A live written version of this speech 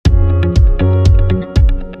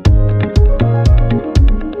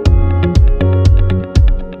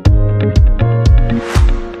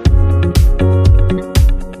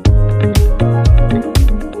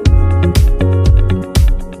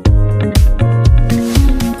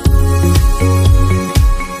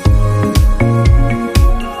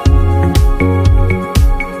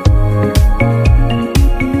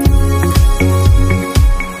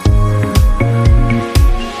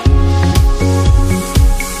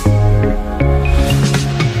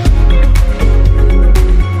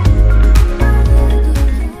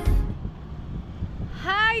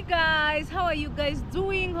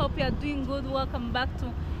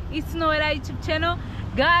to It's Noella YouTube channel.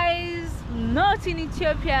 Guys, not in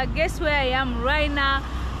Ethiopia. Guess where I am right now?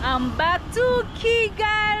 I'm back to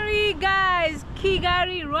Kigali, guys.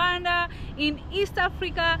 Kigali, Rwanda, in East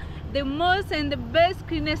Africa, the most and the best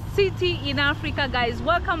cleanest city in Africa, guys.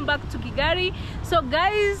 Welcome back to Kigali. So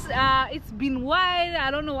guys, it's been a while. I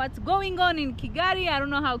don't know what's going on in Kigali. I don't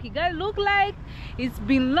know how Kigali look like. It's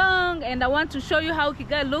been long, and I want to show you how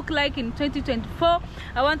Kigali look like in 2024.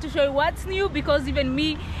 I want to show you what's new, because even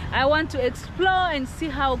me, I want to explore and see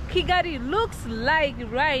how Kigali looks like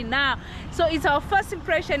right now. So it's our first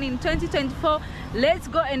impression in 2024. Let's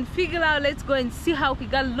go and figure out, let's go and see how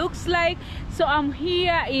Kigali looks like. So I'm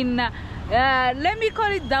here in let me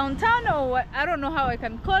call it downtown, or what, I don't know how I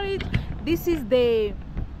can call it. This is the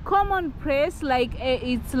common place, like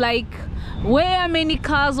it's like where many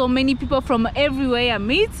cars or many people from everywhere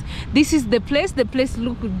meet. This is the place. The place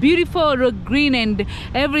look beautiful, look green, and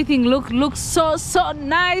everything looks so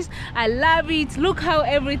nice. I love it. Look how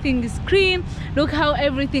everything is green, look how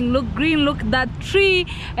everything look green, look that tree,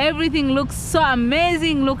 everything looks so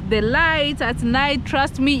amazing. Look the lights at night,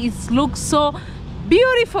 trust me, it looks so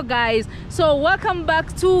beautiful, guys. So welcome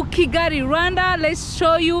back to Kigali, Rwanda. Let's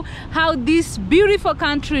show you how this beautiful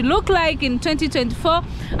country look like in 2024.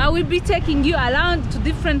 I will be taking you around to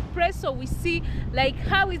different places so we see like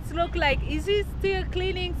how it look like. Is it still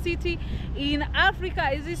cleaning city in Africa?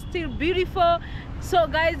 Is it still beautiful? So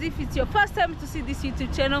guys, if it's your first time to see this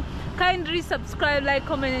YouTube channel, kindly subscribe, like,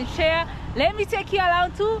 comment and share. Let me take you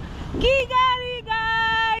around to Kigali,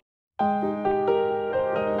 guys.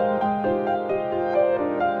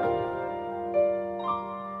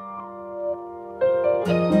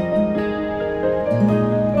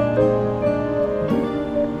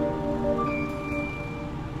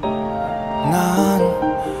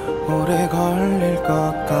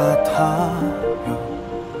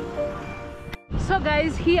 So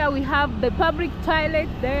guys, here we have the public toilet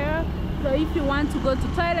there. So if you want to go to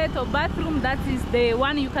toilet or bathroom, that is the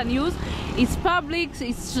one you can use. It's public.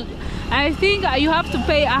 I think you have to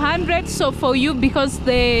pay 100. So for you, because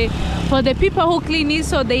for the people who clean it,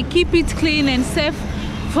 so they keep it clean and safe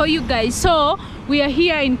for you guys. So we are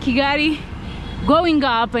here in Kigali, going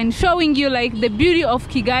up and showing you like the beauty of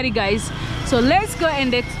Kigali, guys. So let's go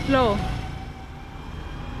and explore.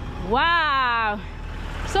 Wow.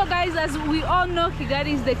 So guys, as we all know,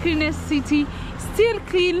 Kigali is the cleanest city, still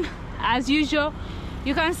clean as usual.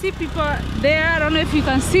 You can see people there. I don't know if you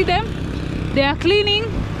can see them. They are cleaning.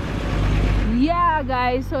 Yeah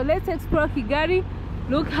guys, so let's explore Kigali.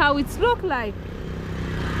 Look how it's look like.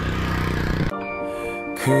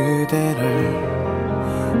 그대를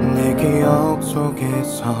내 기억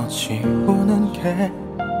속에서 지우는 게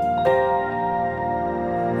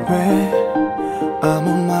왜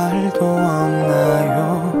아무 말도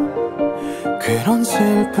없나요? 그런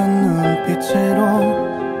슬픈 눈빛으로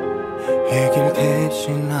얘길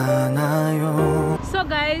대신 않아요. So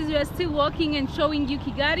guys, we are still walking and showing you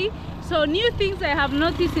Kigali. So new things I have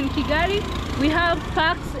noticed in Kigali, we have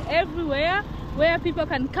parks everywhere where people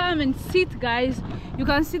can come and sit, guys. You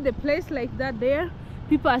can see the place like that there.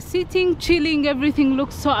 People are sitting, chilling, everything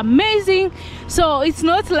looks so amazing. So it's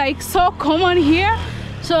not like so common here.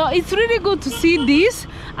 So it's really good to see this.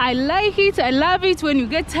 I like it, I love it. When you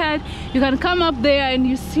get tired, you can come up there and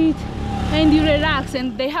you sit and you relax.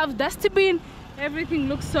 And they have dustbin. Everything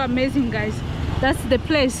looks so amazing, guys. That's the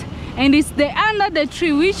place. And it's under the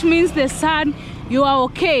tree, which means the sun, you are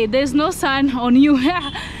okay. There's no sun on you.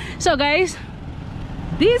 So guys,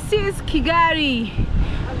 this is Kigali.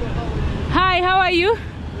 Hi, how are you?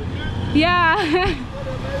 Yeah.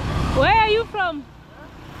 Where are you from?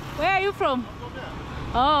 Where are you from?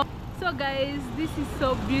 Oh, so guys, this is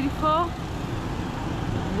so beautiful.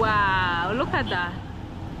 Wow, look at that.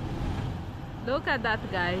 Look at that,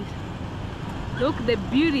 guys. Look the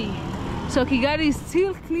beauty. So Kigali is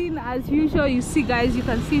still clean as usual. You see, guys, you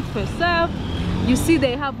can see it for yourself. You see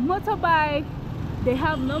they have motorbike, they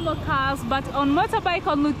have normal cars, but on motorbike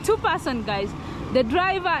only 2 person, guys. The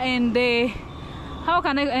driver and the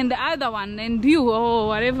and the other one, and you or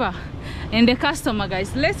whatever, and the customer,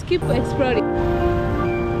 guys. Let's keep exploring.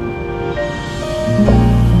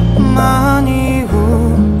 많이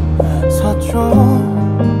웃었죠.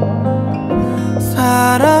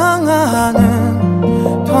 사랑하는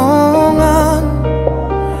동안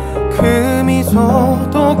그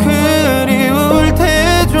미소도 그리울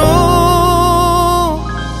테죠.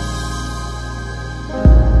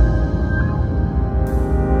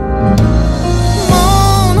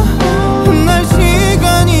 먼 날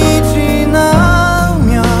시간이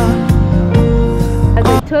지나면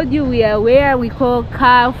told you we are where we call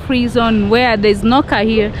car free zone, where there's no car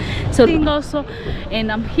here. So So also,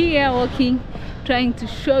 and I'm here walking, trying to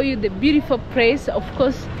show you the beautiful place. Of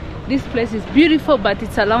course, this place is beautiful, but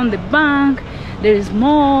it's along the bank. There is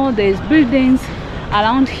more, there is buildings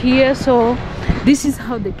around here. So this is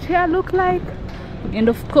how the trail look like. And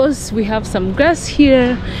of course we have some grass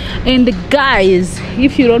here. And guys,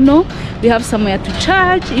 if you don't know, we have somewhere to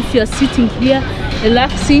charge. If you're sitting here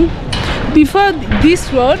relaxing, before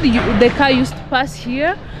this road the car used to pass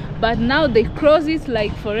here, but now they close it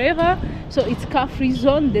like forever. So it's car free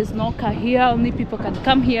zone. There's no car here, only people can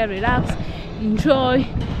come here, relax, enjoy.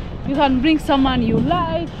 You can bring someone you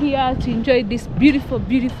like here to enjoy this beautiful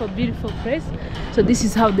place. So this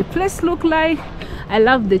is how the place look like. I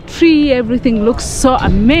love the tree, everything looks so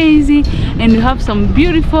amazing, and you have some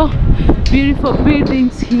beautiful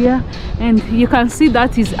buildings here, and you can see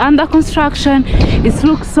that is under construction. It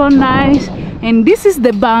looks so nice. And this is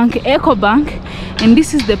the bank, Eco Bank, and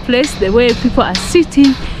this is the place where people are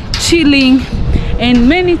sitting, chilling, and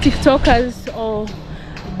many TikTokers or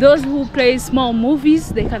those who play small movies,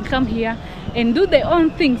 they can come here and do their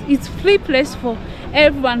own things. It's free place for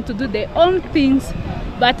everyone to do their own things,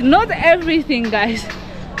 but not everything, guys,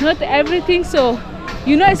 not everything. So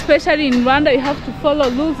you know, especially in Rwanda, you have to follow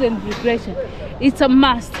rules and regulation. It's a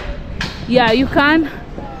must. Yeah, you can.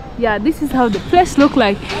 Yeah, this is how the place look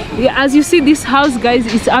like. Yeah, as you see, this house, guys,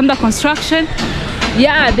 is under construction.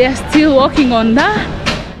 Yeah, they're still working on that,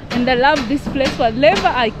 and I love this place. Whenever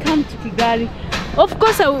I come to Kigali, of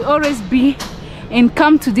course I will always be and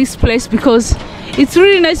come to this place because it's a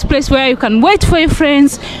really nice place where you can wait for your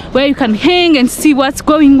friends, where you can hang and see what's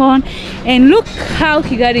going on. And look how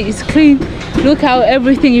Kigali is clean. Look how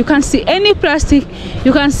everything, you can't see any plastic,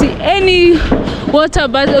 you can't see any water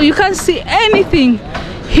bottle, you can't see anything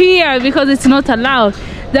here because it's not allowed.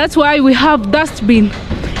 That's why we have dustbin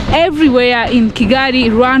everywhere in Kigali,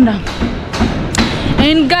 Rwanda.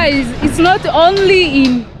 And guys, it's not only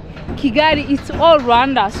in Kigali, it's all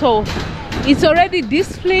Rwanda. So it's already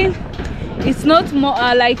disciplined. It's not more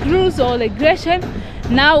like rules or regulation.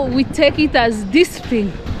 Now we take it as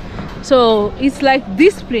discipline. So it's like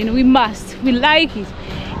discipline. We like it.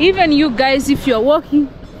 Even you guys, if you're walking,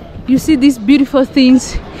 you see these beautiful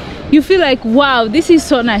things, you feel like, wow, this is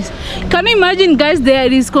so nice. Can you imagine, guys,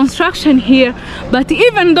 there is construction here, but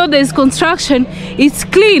even though there's construction, it's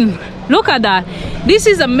clean. Look at that. This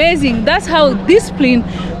is amazing. That's how disciplined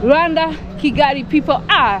Rwanda, Kigali people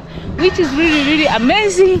are, which is really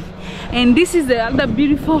amazing. And this is the other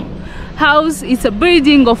beautiful house. It's a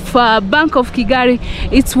building of Bank of Kigali.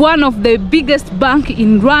 It's one of the biggest bank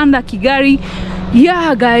in Rwanda, Kigali.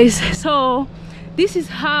 Yeah, guys, so this is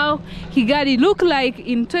how Kigali look like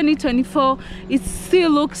in 2024. It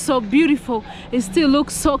still looks so beautiful, it still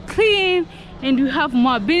looks so clean, and we have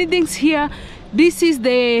more buildings here. This is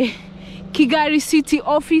the Kigali city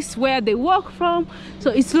office where they work from.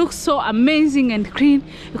 So it looks so amazing and clean.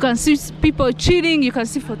 You can see people chilling, you can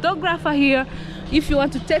see photographer here if you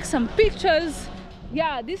want to take some pictures.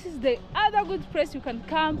 Yeah, this is the other good place you can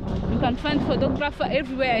come. You can find photographer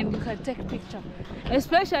everywhere and you can take picture.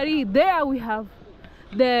 Especially there we have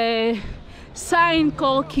the sign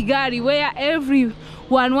called Kigali where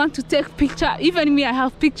everyone want to take picture. Even me, I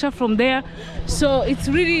have picture from there. So it's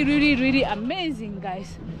really amazing,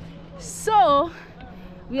 guys. So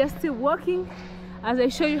we are still walking as I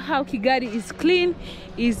show you how Kigali is clean,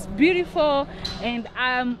 is beautiful, and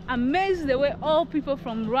I'm amazed the way all people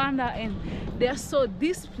from Rwanda, and they are so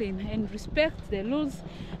disciplined and respect the rules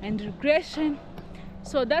and regulation.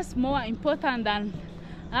 So that's more important than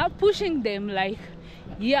pushing them, like,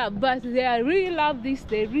 yeah, but they really love this.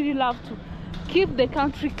 They really love to keep the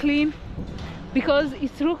country clean because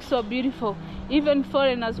it looks so beautiful. Even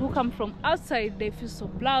foreigners who come from outside, they feel so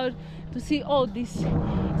proud to see all this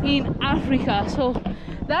in Africa. So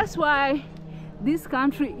that's why this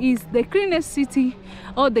country is the cleanest city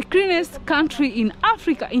or the cleanest country in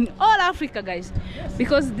Africa, in all Africa, guys.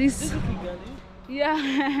 Because this,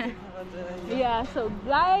 yeah, yeah. So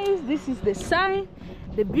guys, this is the sign,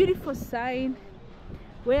 the beautiful sign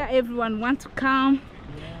where everyone wants to come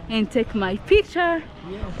and take my picture.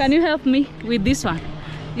 Can you help me with this one?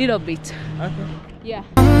 Little bit. Okay. Yeah.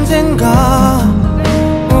 Guys,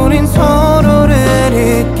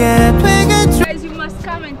 you must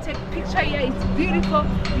come and take picture here. It's beautiful.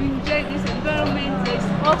 You enjoy this environment. There's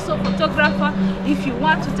also photographer if you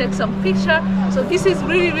want to take some picture. So this is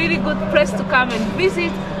really good place to come and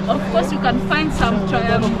visit. Of course, you can find some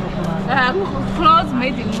clothes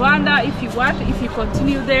made in Rwanda if you want. If you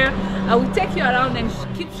continue there, I will take you around and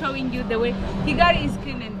keep showing you the way Kigali is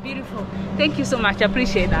clean and beautiful. Thank you so much. I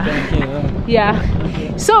appreciate that. Thank you.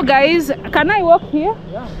 Yeah. So guys, can I walk here?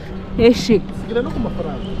 Yeah. Yes,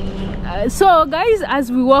 So guys,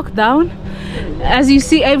 as we walk down, as you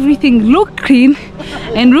see, everything look clean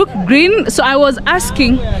and look green. So I was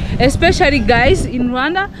asking, especially guys in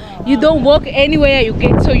Rwanda, you don't walk anywhere you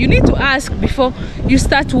get, so you need to ask before you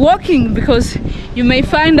start walking, because you may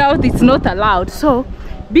find out it's not allowed. So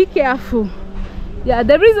be careful. Yeah,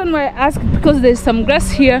 the reason why I ask, because there's some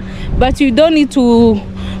grass here, but you don't need to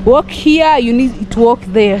walk here, you need to walk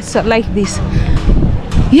there. So like this.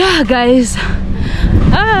 Yeah guys,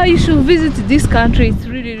 you should visit this country. It's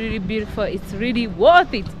really beautiful. It's really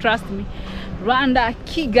worth it, trust me. Rwanda,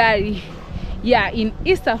 Kigali, yeah, in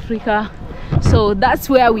East Africa. So that's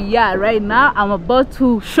where we are right now. I'm about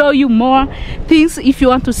to show you more things. If you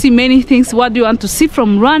want to see many things, what do you want to see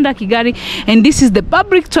from Rwanda, Kigali? And this is the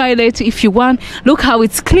public toilet. If you want, look how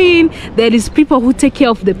it's clean. There is people who take care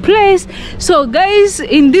of the place. So guys,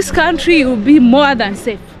 in this country it will be more than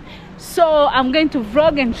safe. So I'm going to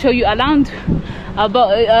vlog and show you around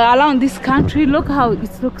this country. Look how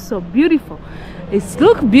it looks so beautiful. It's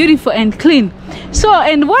look beautiful and clean. So,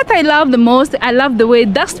 and what I love the most, I love the way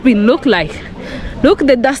dustbin look like. Look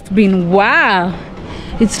the dustbin, wow,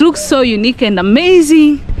 it looks so unique and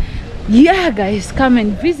amazing. Yeah guys, come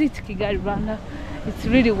and visit Kigali, Rwanda. It's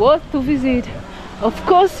really worth to visit. Of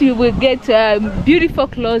course you will get beautiful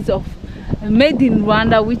clothes of made in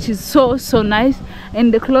Rwanda, which is so nice,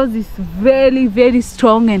 and the clothes is very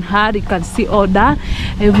strong and hard. You can see all that.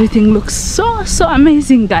 Everything looks so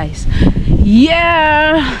amazing guys.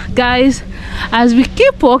 Yeah guys, as we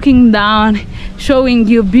keep walking down, showing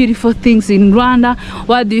you beautiful things in Rwanda,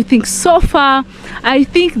 what do you think so far? I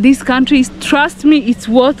think this country, trust me, it's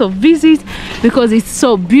worth a visit because it's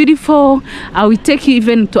so beautiful. I will take you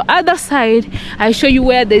even to other side. I show you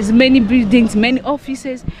where there's many buildings, many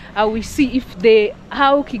offices. I will see if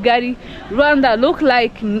how Kigali, Rwanda look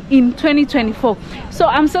like in 2024. So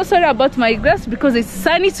I'm so sorry about my glass because it's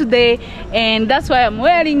sunny today and that's why I'm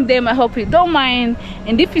wearing them. I hope you don't mind,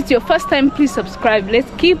 and if it's your first time, please subscribe. Let's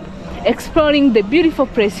keep exploring the beautiful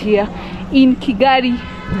place here in Kigali,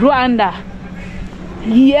 Rwanda.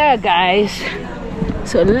 Yeah guys,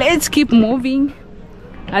 so let's keep moving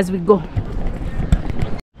as we go.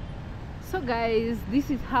 So guys, this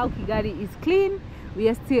is how Kigali is clean. We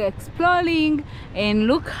are still exploring, and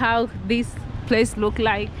look how this place look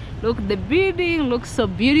like. Look, the building looks so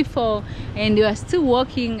beautiful, and we are still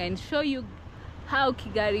walking and show you how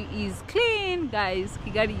Kigali is clean. Guys,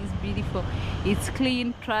 Kigali is beautiful, it's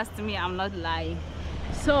clean, trust me, I'm not lying.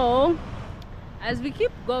 So as we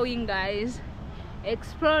keep going guys,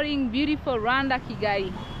 exploring beautiful Rwanda,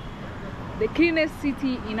 Kigali, the cleanest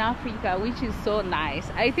city in Africa, which is so nice.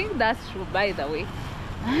 I think that's true, by the way.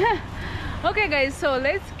 Okay guys, so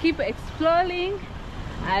let's keep exploring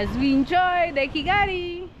as we enjoy the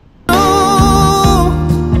Kigali.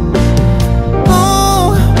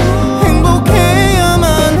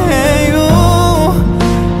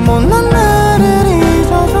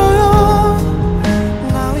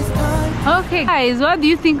 Okay guys, what do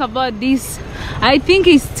you think about this? I think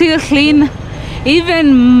it's still clean,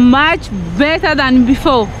 even much better than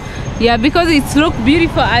before. Yeah, because it's look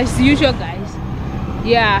beautiful as usual guys.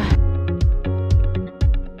 Yeah.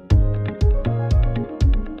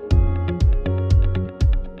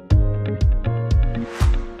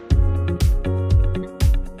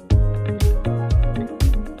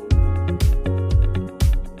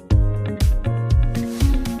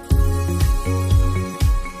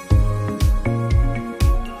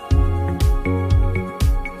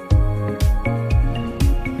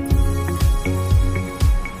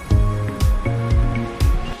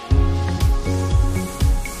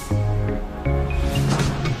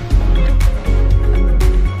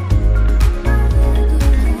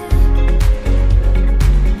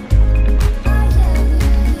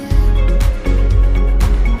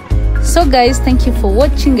 So guys, thank you for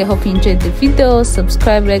watching. I hope you enjoyed the video.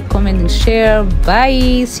 Subscribe, like, comment and share.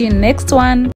 Bye, see you next one.